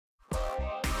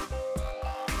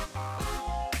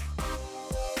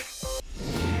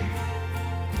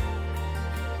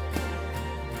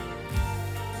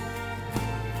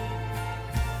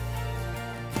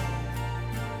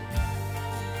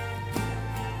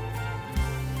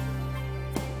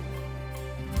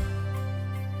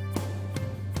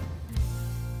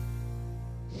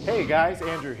Hey guys,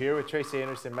 Andrew here with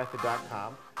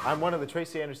TracyAndersonMethod.com. I'm one of the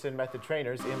Tracy Anderson Method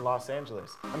trainers in Los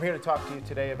Angeles. I'm here to talk to you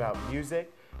today about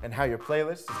music and how your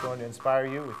playlist is going to inspire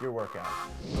you with your workout.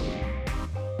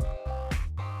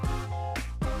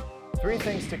 3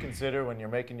 things to consider when you're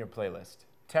making your playlist: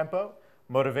 tempo,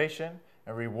 motivation,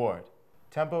 and reward.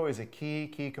 Tempo is a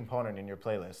key component in your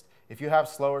playlist. If you have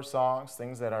slower songs,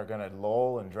 things that are going to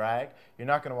lull and drag, you're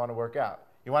not going to want to work out.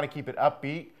 You want to keep it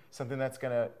upbeat, something that's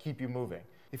going to keep you moving.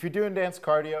 If you're doing dance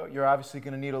cardio, you're obviously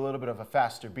going to need a little bit of a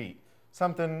faster beat.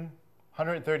 Something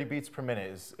 130 beats per minute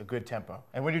is a good tempo.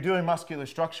 And when you're doing muscular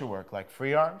structure work like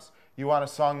free arms, you want a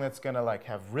song that's going to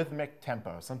have rhythmic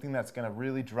tempo, something that's going to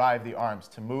really drive the arms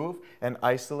to move and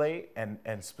isolate and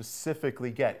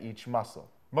specifically get each muscle.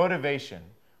 Motivation.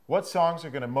 What songs are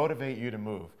going to motivate you to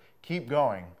move, keep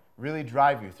going, really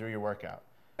drive you through your workout?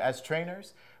 As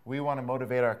trainers, we want to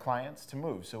motivate our clients to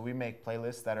move, so we make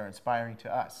playlists that are inspiring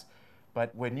to us.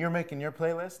 But when you're making your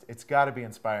playlist, it's got to be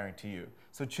inspiring to you.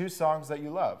 So choose songs that you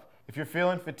love. If you're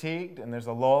feeling fatigued and there's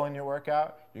a lull in your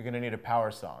workout, you're going to need a power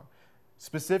song.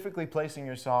 Specifically placing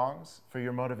your songs for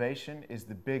your motivation is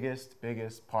the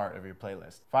biggest part of your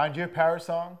playlist. Find your power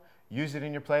song, use it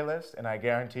in your playlist, and I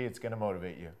guarantee it's going to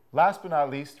motivate you. Last but not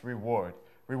least, reward.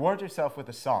 Reward yourself with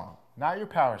a song, not your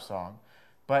power song,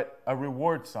 but a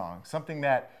reward song, something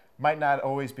that might not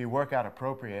always be workout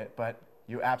appropriate, but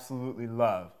you absolutely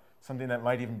love. Something that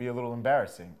might even be a little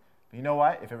embarrassing. But you know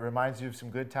what? If it reminds you of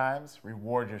some good times,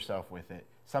 reward yourself with it.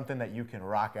 Something that you can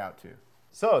rock out to.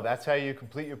 So that's how you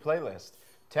complete your playlist: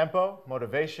 tempo,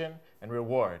 motivation, and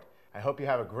reward. I hope you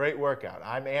have a great workout.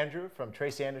 I'm Andrew from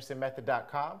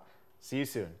TracyAndersonMethod.com. See you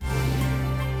soon.